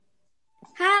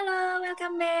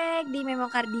welcome back di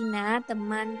Memo Kardina,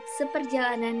 teman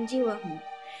seperjalanan jiwamu.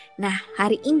 Nah,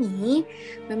 hari ini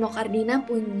Memo Kardina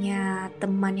punya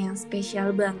teman yang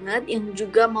spesial banget yang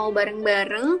juga mau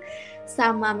bareng-bareng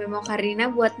sama Memo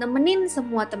Kardina buat nemenin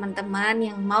semua teman-teman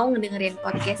yang mau ngedengerin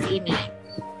podcast ini.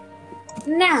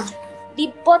 Nah,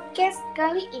 di podcast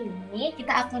kali ini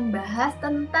kita akan bahas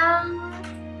tentang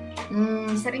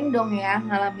sering dong ya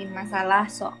ngalamin masalah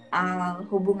soal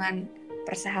hubungan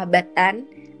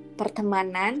persahabatan,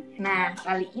 pertemanan. Nah,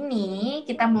 kali ini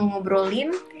kita mau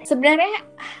ngobrolin sebenarnya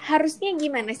harusnya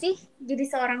gimana sih jadi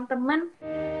seorang teman?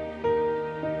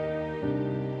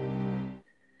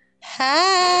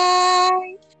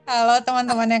 Hai, halo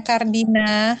teman-temannya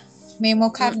Kardina,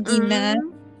 Memo Kardina.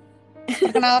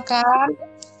 Perkenalkan,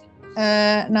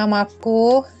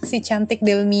 namaku si cantik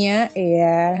Delmia.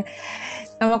 Iya,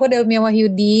 namaku Delmia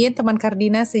Wahyudi, teman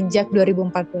Kardina sejak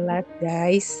 2014,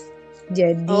 guys.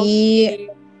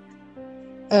 Jadi,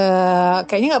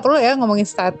 kayaknya nggak perlu ya ngomongin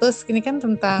status. Ini kan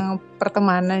tentang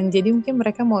pertemanan. Jadi mungkin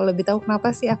mereka mau lebih tahu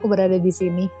kenapa sih aku berada di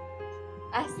sini.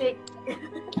 Asik.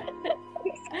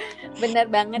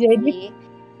 Bener banget sih.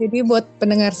 Jadi buat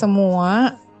pendengar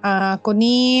semua, aku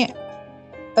nih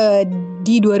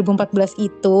di 2014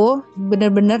 itu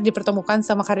benar-benar dipertemukan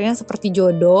sama Karina seperti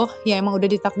jodoh yang emang udah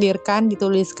ditakdirkan,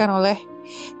 dituliskan oleh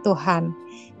Tuhan.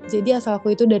 Jadi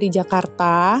asalku itu dari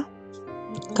Jakarta,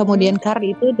 kemudian Kar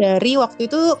itu dari waktu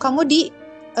itu kamu di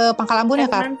Pangkalan Bun ya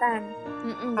Kar?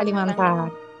 Kalimantan.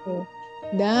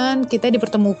 Dan kita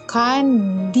dipertemukan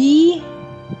di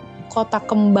Kota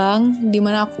Kembang, di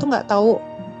mana aku tuh nggak tahu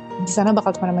di sana bakal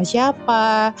teman sama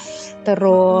siapa,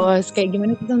 terus kayak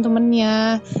gimana sih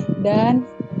temen-temennya, dan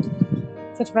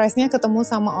surprise-nya ketemu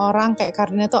sama orang kayak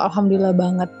Karina tuh alhamdulillah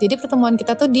banget. Jadi pertemuan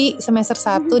kita tuh di semester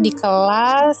 1 di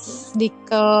kelas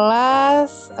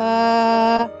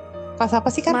apa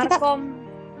sih kan kita?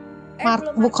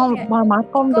 Bukan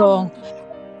Markom dong.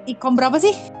 Ikom berapa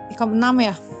sih? Ikom 6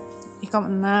 ya? Ikom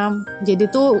 6. Jadi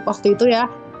tuh waktu itu ya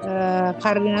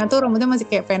Karina tuh rambutnya masih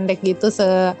kayak pendek gitu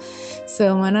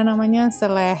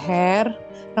seleher,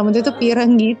 rambutnya tuh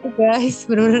pirang gitu guys,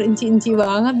 bener-bener enci-enci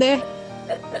banget deh.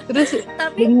 Terus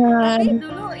tapi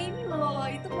dulu ini loh,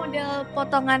 itu model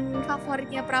potongan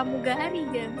favoritnya pramugari,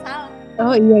 jangan salah.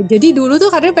 Oh iya, jadi dulu tuh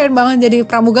Karina pengen banget jadi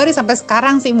pramugari sampai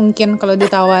sekarang sih mungkin kalau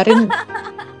ditawarin.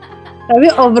 Tapi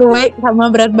overweight sama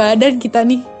berat badan kita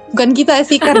nih. Bukan kita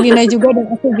sih, Kardina juga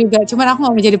dan aku juga. Cuman aku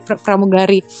gak mau jadi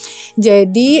pramugari.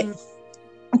 Jadi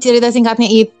cerita singkatnya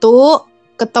itu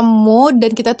ketemu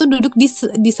dan kita tuh duduk di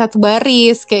satu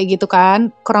baris kayak gitu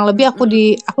kan. Kurang lebih aku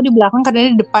di belakang,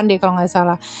 Kardina di depan deh kalau nggak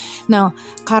salah. Nah,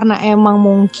 karena emang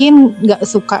mungkin nggak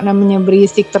suka namanya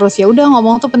berisik terus, ya udah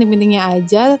ngomong tuh penting-pentingnya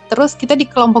aja. Terus kita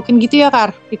dikelompokin gitu ya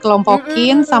Kar,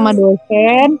 dikelompokin sama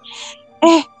dosen.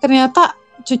 Ternyata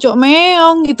cucuk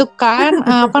meong gitu kan,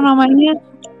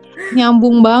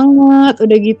 nyambung banget,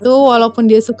 udah gitu walaupun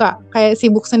dia suka kayak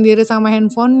sibuk sendiri sama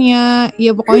handphonenya,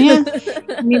 ya pokoknya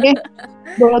ini deh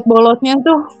bolot-bolotnya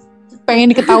tuh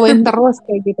pengen diketawain terus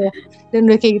kayak gitu. Dan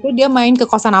udah kayak gitu dia main ke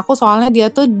kosan aku, soalnya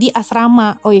dia tuh di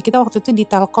asrama. Oh ya, kita waktu itu di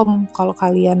Telkom, kalau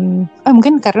kalian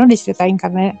mungkin karena udah ceritain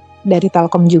karena dari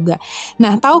Telkom juga.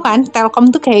 Nah, tahu kan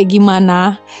Telkom tuh kayak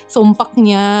gimana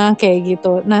sumpeknya kayak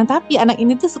gitu. Nah, tapi anak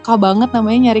ini tuh suka banget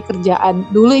namanya nyari kerjaan.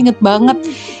 Dulu inget banget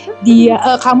dia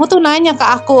kamu tuh nanya ke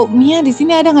aku, Mia di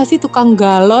sini ada nggak sih tukang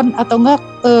galon atau enggak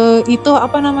itu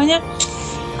apa namanya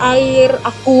air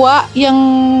aqua yang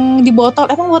di botol,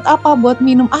 emang buat apa? Buat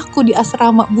minum. Aku di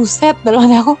asrama, buset, dalam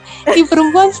hati aku, di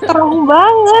perempuan strong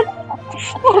banget.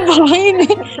 Apa ini?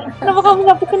 Kenapa kamu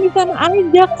nggak pesen di sana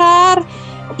aja, Kar?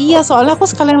 Iya, soalnya aku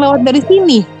sekalian lewat dari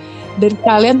sini. Dan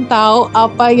kalian tahu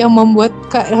apa yang membuat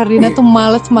Kak Kardina tuh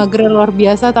males, mager luar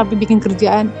biasa tapi bikin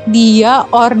kerjaan? Dia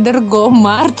order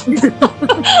Gomart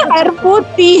air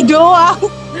putih doang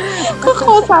ke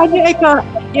kosannya,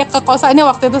 ke kosannya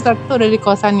waktu itu, saat itu udah di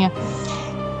kosannya.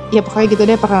 Ya pokoknya gitu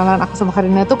deh perkenalan aku sama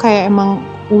Kardina tuh kayak emang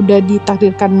udah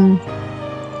ditakdirkan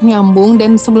nyambung.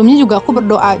 Dan sebelumnya juga aku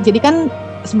berdoa. Jadi kan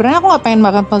sebenarnya aku nggak pengen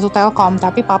banget masuk Telkom,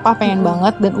 tapi papa pengen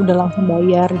banget dan udah langsung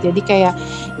bayar. Jadi kayak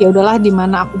ya udahlah, di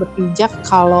mana aku berpijak,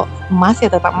 kalau emas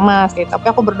ya tetap emas gitu. Tapi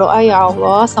aku berdoa, ya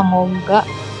Allah semoga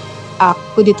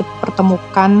aku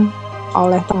dipertemukan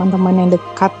oleh teman-teman yang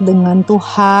dekat dengan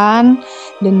Tuhan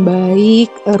dan baik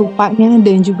rupanya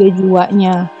dan juga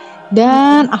jiwanya.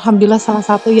 Dan alhamdulillah salah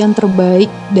satu yang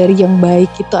terbaik dari yang baik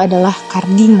itu adalah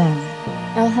Kardina.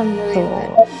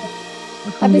 Alhamdulillah.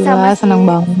 Alhamdulillah, senang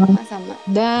banget.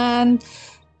 Dan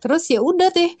terus ya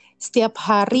udah deh, setiap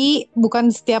hari, bukan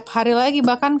setiap hari lagi,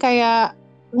 bahkan kayak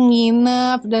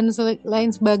nginep dan lain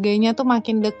sebagainya tuh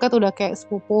makin deket, udah kayak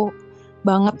sepupu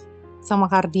banget sama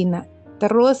Kardina.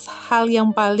 Terus hal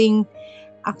yang paling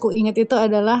aku ingat itu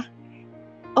adalah,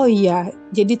 oh iya,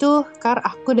 jadi tuh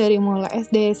aku dari mulai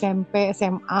SD, SMP,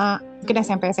 SMA, mungkin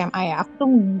SMP, SMA ya, aku tuh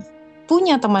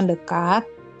punya teman dekat,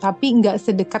 tapi nggak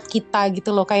sedekat kita gitu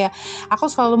loh. Kayak aku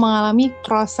selalu mengalami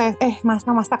proses,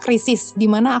 masa-masa krisis,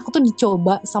 dimana aku tuh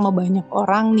dicoba sama banyak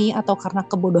orang nih, atau karena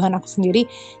kebodohan aku sendiri,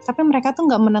 tapi mereka tuh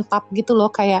nggak menetap gitu loh.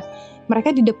 Kayak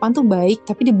mereka di depan tuh baik,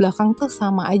 tapi di belakang tuh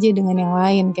sama aja dengan yang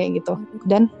lain kayak gitu.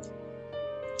 Dan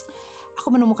aku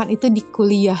menemukan itu di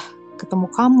kuliah, ketemu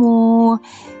kamu,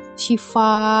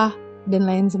 Syifa, dan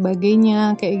lain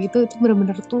sebagainya kayak gitu. Itu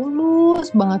benar-benar tulus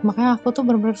banget, makanya aku tuh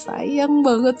benar-benar sayang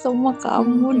banget sama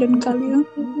kamu dan kalian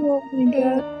semua. Oh my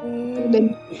God. Dan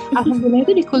alhamdulillah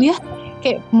itu di kuliah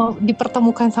kayak mau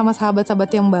dipertemukan sama sahabat-sahabat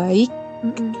yang baik,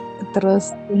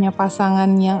 terus punya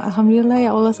pasangan yang alhamdulillah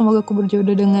ya Allah, semoga aku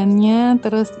berjodoh dengannya.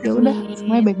 Terus ya udah,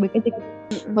 semuanya baik-baik aja gitu.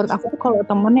 Menurut aku tuh kalau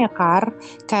temen ya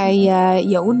kayak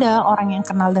ya udah orang yang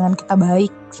kenal dengan kita baik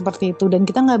seperti itu, dan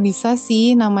kita nggak bisa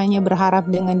sih namanya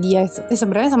berharap dengan dia.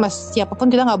 Sebenarnya sama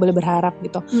siapapun kita nggak boleh berharap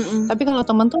gitu. Tapi kalau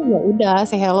temen tuh ya udah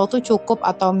say hello tuh cukup,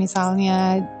 atau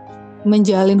misalnya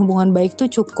menjalin hubungan baik tuh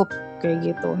cukup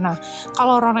kayak gitu. Nah,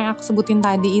 kalau orang yang aku sebutin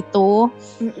tadi itu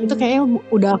kayaknya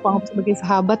udah aku anggap sebagai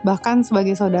sahabat, bahkan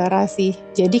sebagai saudara sih.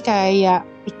 Jadi kayak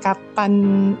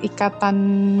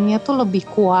ikatannya tuh lebih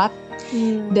kuat.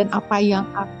 Dan apa yang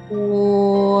aku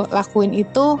lakuin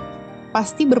itu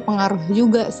pasti berpengaruh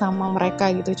juga sama mereka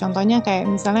gitu. Contohnya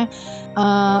kayak misalnya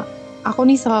aku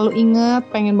nih selalu ingat,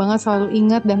 pengen banget selalu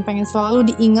ingat, dan pengen selalu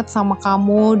diingat sama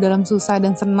kamu dalam susah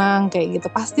dan senang kayak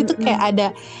gitu. Pasti tuh kayak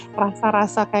ada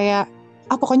rasa-rasa kayak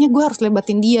pokoknya gue harus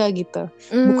lebatin dia gitu.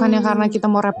 Bukannya karena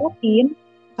kita mau repotin,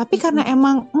 tapi karena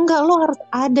emang enggak, lo harus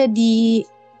ada di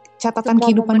catatan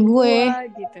kehidupan gue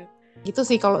gitu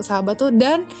sih kalau sahabat tuh.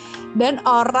 Dan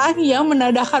orang yang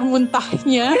menandakan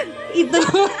muntahnya itu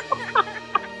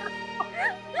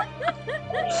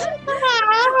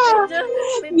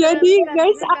jadi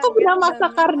guys, aku pernah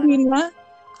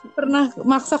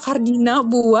maksa Kardina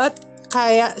buat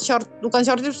kayak bukan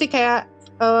short trip sih, kayak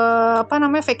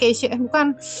vacation,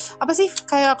 bukan apa sih,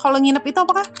 kayak kalau nginep itu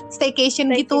apakah staycation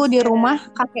gitu di rumah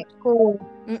kakekku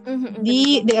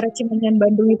di daerah Cimenyan,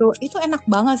 Bandung. Itu enak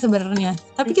banget sebenarnya,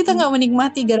 tapi kita nggak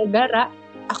menikmati gara-gara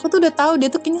aku tuh udah tahu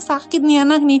dia tuh kayaknya sakit nih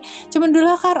anak nih. Cuman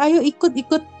dulu ayo ikut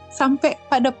sampai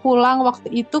pada pulang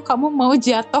waktu itu kamu mau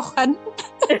jatuh kan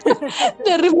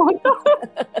dari motor.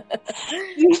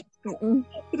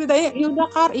 Ceritanya ya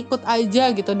udah ikut aja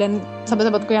gitu, dan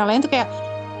sahabat-sahabatku yang lain tuh kayak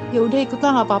ya udah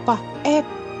ikutlah nggak apa-apa.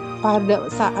 Pada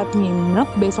saat nginep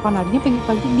besokan harinya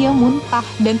pagi-pagi dia muntah,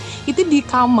 dan itu di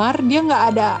kamar, dia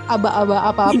nggak ada aba-aba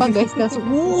apa-apa guys, langsung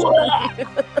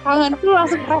tangan tuh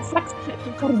langsung refleks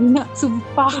Kardina,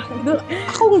 sumpah itu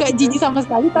aku nggak jijik sama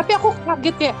sekali, tapi aku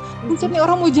kaget kayak bukan nih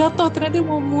orang mau jatuh, ternyata dia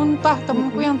mau muntah.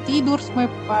 Temenku yang tidur semuanya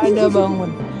pada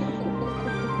bangun.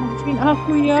 Maafin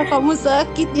aku ya, kamu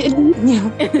sakit jadinya.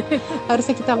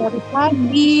 Harusnya kita lari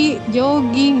pagi,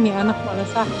 jogging, nih anak malah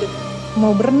sakit.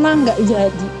 Mau berenang nggak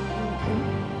jadi.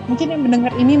 Mungkin yang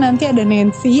mendengar ini nanti ada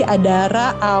Nancy, ada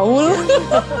Ra, Aul.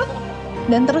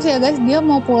 Dan terus ya guys, dia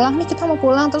mau pulang nih, kita mau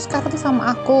pulang, terus Kak tuh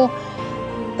sama aku.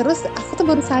 Terus aku tuh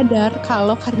baru sadar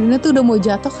kalau Kardina tuh udah mau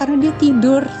jatuh karena dia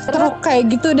tidur. Truk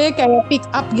kayak gitu deh, kayak pick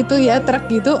up gitu ya, truk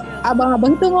gitu.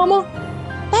 Abang-abang tuh ngomong,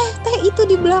 teh itu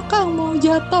di belakang mau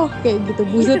jatuh kayak gitu.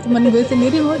 Buset, teman gue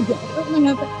sendiri mau jatuh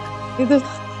ternyata. Itu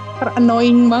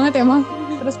annoying banget emang.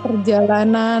 Terus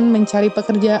perjalanan, mencari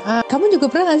pekerjaan. Kamu juga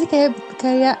pernah gak sih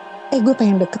kayak gue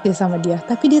pengen deket deh sama dia,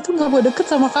 tapi dia tuh gak mau deket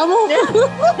sama kamu.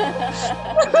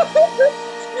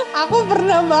 Aku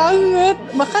pernah banget,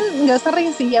 bahkan gak sering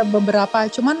sih ya, beberapa,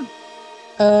 cuman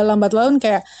lambat laun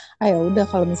kayak ya udah,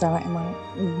 kalau misalnya emang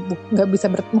nggak bisa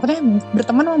makanya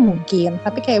berteman mah mungkin,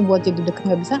 tapi kayak buat jadi deket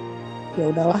nggak bisa, ya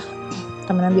udahlah,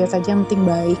 temenan biasa aja yang penting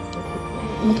baik gitu.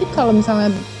 Mungkin kalau misalnya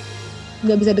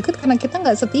nggak bisa deket karena kita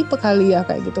nggak setipe kali ya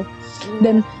kayak gitu.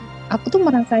 Dan aku tuh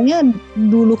merasanya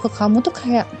dulu ke kamu tuh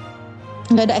kayak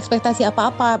nggak ada ekspektasi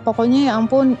apa-apa, pokoknya ya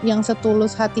ampun, yang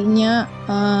setulus hatinya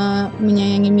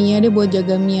menyayangi Mia, dia buat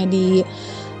jaga Mia di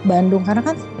Bandung, karena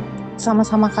kan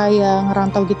sama-sama kayak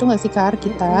ngerantau gitu nggak sih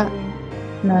kita.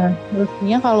 Nah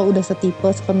terusnya kalau udah setipe,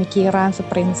 sepemikiran,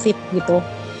 seprinsip gitu,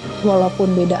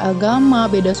 walaupun beda agama,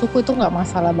 beda suku, itu nggak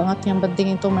masalah banget, yang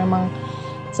penting itu memang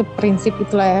seprinsip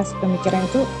itulah ya, sepemikiran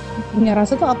itu, punya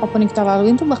rasa tuh apapun yang kita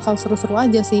laluin tuh bakal seru-seru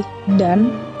aja sih.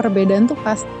 Dan perbedaan tuh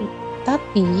pasti,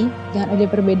 tapi dengan ada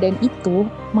perbedaan itu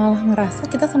malah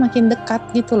ngerasa kita semakin dekat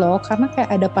gitu loh, karena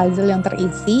kayak ada puzzle yang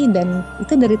terisi, dan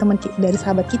itu dari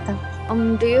sahabat kita.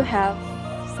 Do you have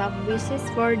some wishes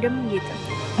for them gitu?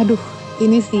 Aduh,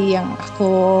 ini sih yang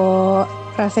aku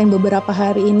rasain beberapa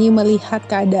hari ini melihat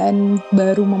keadaan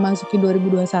baru memasuki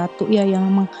 2021 ya, yang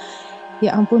emang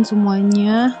ya ampun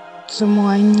semuanya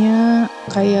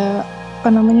kayak apa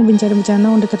namanya, bencana-bencana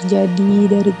udah terjadi,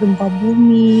 dari gempa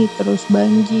bumi, terus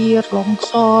banjir,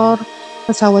 longsor,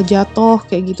 pesawat jatuh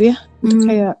kayak gitu ya. Itu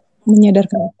kayak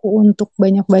menyadarkan aku untuk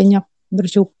banyak-banyak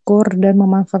bersyukur dan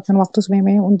memanfaatkan waktu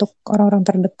sebanyak-banyaknya untuk orang-orang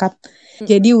terdekat.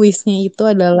 Jadi wish-nya itu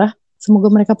adalah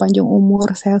semoga mereka panjang umur,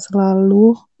 sehat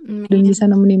selalu, dan bisa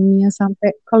nemenin Mia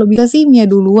sampai, kalau bisa sih Mia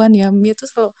duluan ya. Mia tuh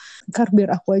selalu, ntar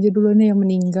biar aku aja duluan yang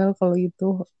meninggal kalau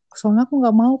itu. Soalnya aku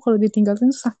nggak mau kalau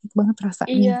ditinggalin tuh sakit banget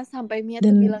rasanya. Iya, sampai Mia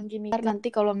tuh Dan bilang gini, "Ntar nanti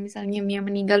kalau misalnya Mia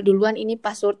meninggal duluan, ini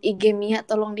password IG Mia,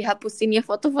 tolong dihapusin ya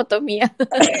foto-foto Mia."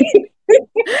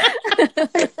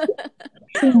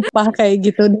 sumpah kayak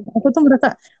gitu. Dan aku tuh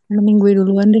merasa mending gue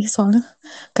duluan deh, soalnya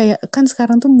kayak kan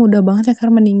sekarang tuh mudah banget ya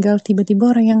karena meninggal.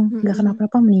 Tiba-tiba orang yang nggak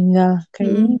kenapa-napa meninggal.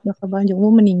 Kayak ini bakal panjang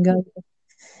umur meninggal.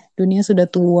 Dunia sudah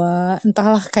tua,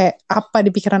 entahlah kayak apa di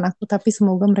pikiran aku, tapi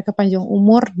semoga mereka panjang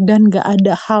umur dan gak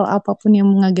ada hal apapun yang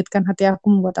mengagetkan hati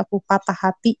aku, membuat aku patah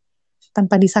hati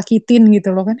tanpa disakitin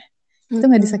gitu loh kan. Itu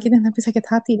gak disakitin tapi sakit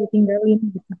hati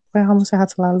ditinggalin gitu. Supaya kamu sehat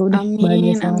selalu deh,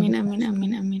 bahagia selalu.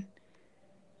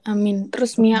 Amin.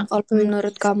 Terus Mia, kalau Tuh.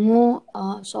 menurut kamu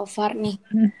so far nih,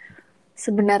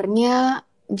 sebenarnya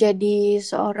jadi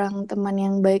seorang teman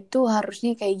yang baik tuh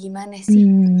harusnya kayak gimana sih?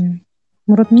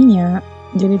 Menurut Mia,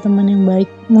 jadi teman yang baik,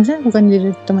 maksudnya bukan jadi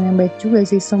teman yang baik juga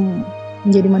sih,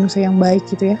 menjadi manusia yang baik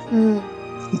gitu ya.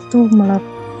 Itu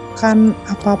melakukan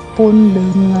apapun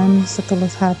dengan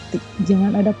setulus hati,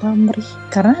 jangan ada pamrih.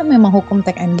 Karena memang hukum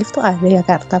take and give tuh ada ya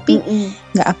Kak, tapi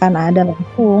nggak akan ada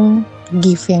langsung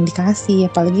give yang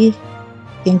dikasih, apalagi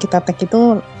yang kita take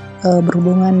itu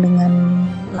berhubungan dengan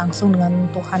langsung dengan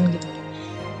Tuhan gitu.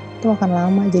 Itu akan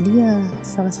lama. Jadi ya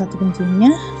salah satu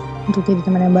kuncinya untuk jadi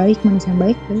teman yang baik, manusia yang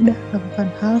baik, ya udah lakukan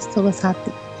hal setulus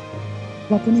hati.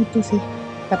 Apapun itu sih.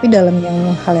 Tapi dalam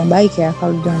hal yang baik ya.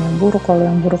 Kalau jangan yang buruk. Kalau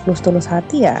yang buruk lu setulus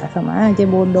hati ya sama aja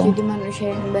bodoh. Jadi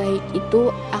manusia yang baik itu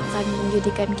akan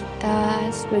menjadikan kita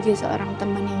sebagai seorang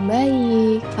teman yang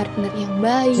baik, partner yang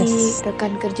baik,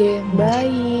 rekan kerja yang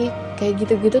baik. Kayak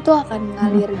gitu-gitu tuh akan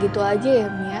ngalir gitu aja ya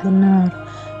Mia.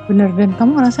 Bener. Dan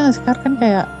kamu ngerasa gak sekarang kan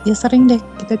kayak ya sering deh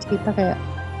kita cerita kayak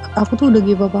aku tuh udah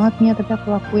giba banget nih, tapi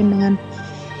aku lakuin dengan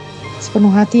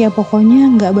sepenuh hati ya,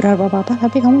 pokoknya gak berharap apa-apa,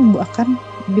 tapi kamu akan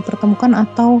dipertemukan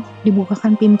atau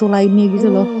dibukakan pintu lainnya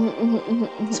gitu loh.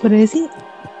 Sebenarnya sih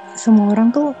semua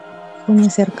orang tuh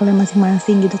punya circle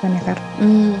masing-masing gitu kan ya Kar.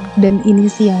 Dan ini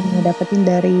sih yang dapetin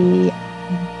dari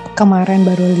kemarin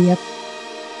baru lihat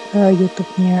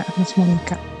YouTube-nya Mas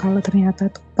Monica. Kalau ternyata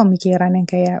tuh pemikiran yang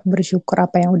kayak bersyukur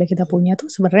apa yang udah kita punya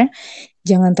tuh sebenarnya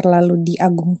jangan terlalu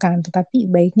diagungkan, tetapi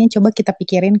baiknya coba kita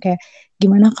pikirin kayak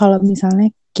gimana kalau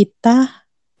misalnya kita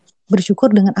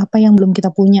bersyukur dengan apa yang belum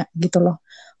kita punya gitu loh.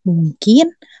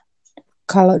 Mungkin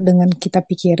kalau dengan kita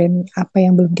pikirin apa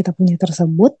yang belum kita punya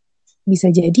tersebut,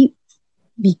 bisa jadi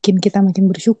bikin kita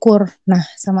makin bersyukur. Nah,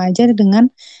 sama aja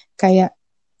dengan kayak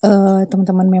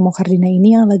teman-teman Memo Kardina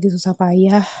ini yang lagi susah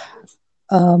payah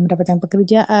mendapatkan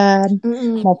pekerjaan,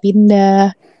 mau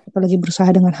pindah, apalagi berusaha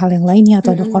dengan hal yang lainnya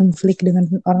atau ada konflik dengan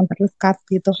orang terdekat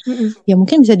gitu. Ya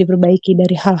mungkin bisa diperbaiki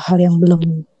dari hal-hal yang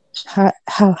belum,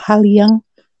 hal-hal yang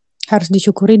harus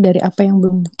disyukuri dari apa yang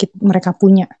belum mereka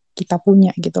punya, kita punya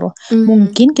gitu loh.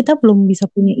 Mungkin kita belum bisa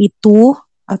punya itu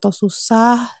atau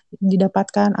susah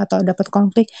didapatkan atau dapat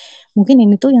konflik. Mungkin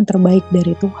ini tuh yang terbaik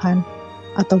dari Tuhan.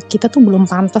 Atau kita tuh belum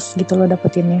pantas gitu loh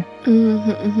dapetinnya.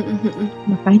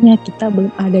 Makanya kita belum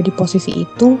ada di posisi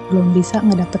itu, belum bisa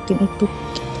ngedapetin itu.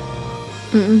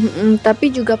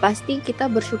 Tapi juga pasti kita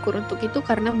bersyukur untuk itu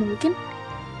karena mungkin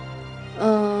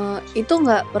itu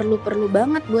nggak perlu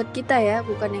banget buat kita ya,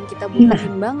 bukan yang kita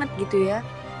butuhin banget gitu ya.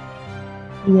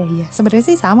 Iya. Sebenarnya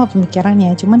sih sama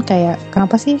pemikirannya, cuman kayak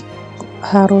kenapa sih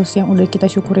harus yang udah kita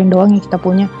syukurin doang yang kita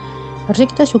punya?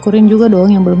 Harusnya kita syukurin juga dong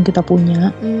yang belum kita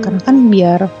punya. Karena kan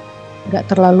biar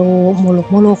gak terlalu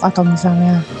muluk-muluk atau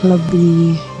misalnya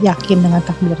lebih yakin dengan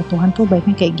takdir Tuhan tuh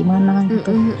baiknya kayak gimana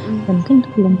gitu. Dan mungkin itu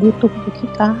belum butuh untuk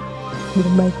kita,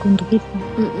 belum baik untuk kita.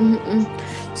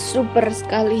 Super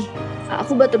sekali.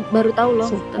 Aku baru tahu loh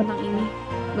tentang ini.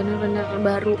 Bener-bener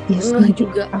baru.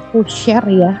 Juga. Aku share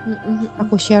ya.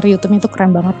 Aku share YouTube itu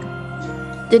keren banget.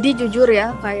 Jadi jujur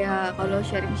ya, kayak kalau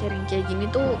sharing-sharing kayak gini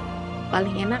tuh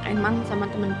paling enak emang sama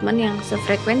teman-teman yang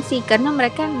sefrekuensi, karena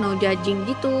mereka no judging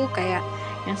gitu kayak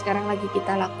yang sekarang lagi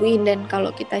kita lakuin. Dan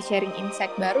kalau kita sharing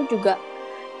insight baru juga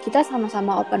kita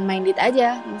sama-sama open minded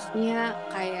aja, maksudnya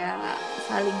kayak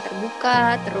saling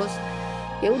terbuka, terus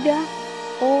ya udah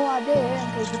oh ada ya yang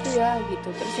kayak gitu ya gitu.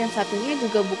 Terus yang satunya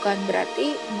juga bukan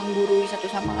berarti menggurui satu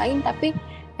sama lain, tapi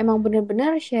emang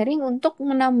benar-benar sharing untuk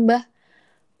menambah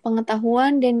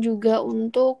pengetahuan dan juga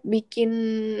untuk bikin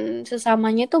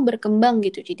sesamanya tuh berkembang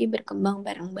gitu. Jadi berkembang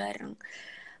bareng-bareng.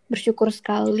 Bersyukur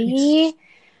sekali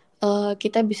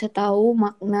kita bisa tahu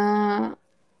makna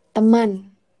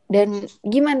teman dan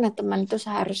gimana teman itu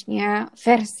seharusnya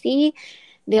versi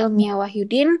Delmia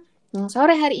Wahyudin yang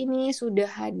sore hari ini sudah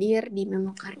hadir di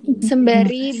Memo Kardina.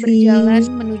 Sembari berjalan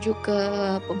menuju ke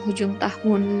penghujung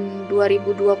tahun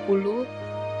 2020,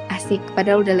 asik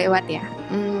padahal udah lewat ya.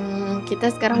 Kita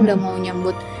sekarang udah mau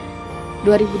nyambut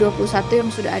 2021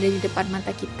 yang sudah ada di depan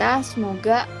mata kita.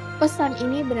 Semoga pesan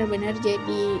ini benar-benar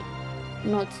jadi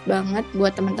notes banget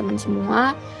buat teman-teman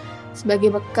semua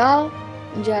sebagai bekal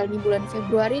menjalani bulan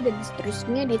Februari dan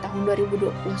seterusnya di tahun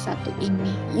 2021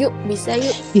 ini. Yuk, bisa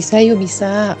yuk. Bisa yuk,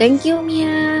 bisa. Thank you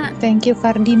Mia. Thank you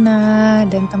Kardina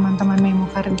dan teman-teman Memo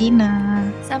Kardina.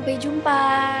 Sampai jumpa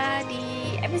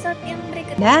di episode yang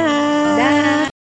berikutnya. Dah.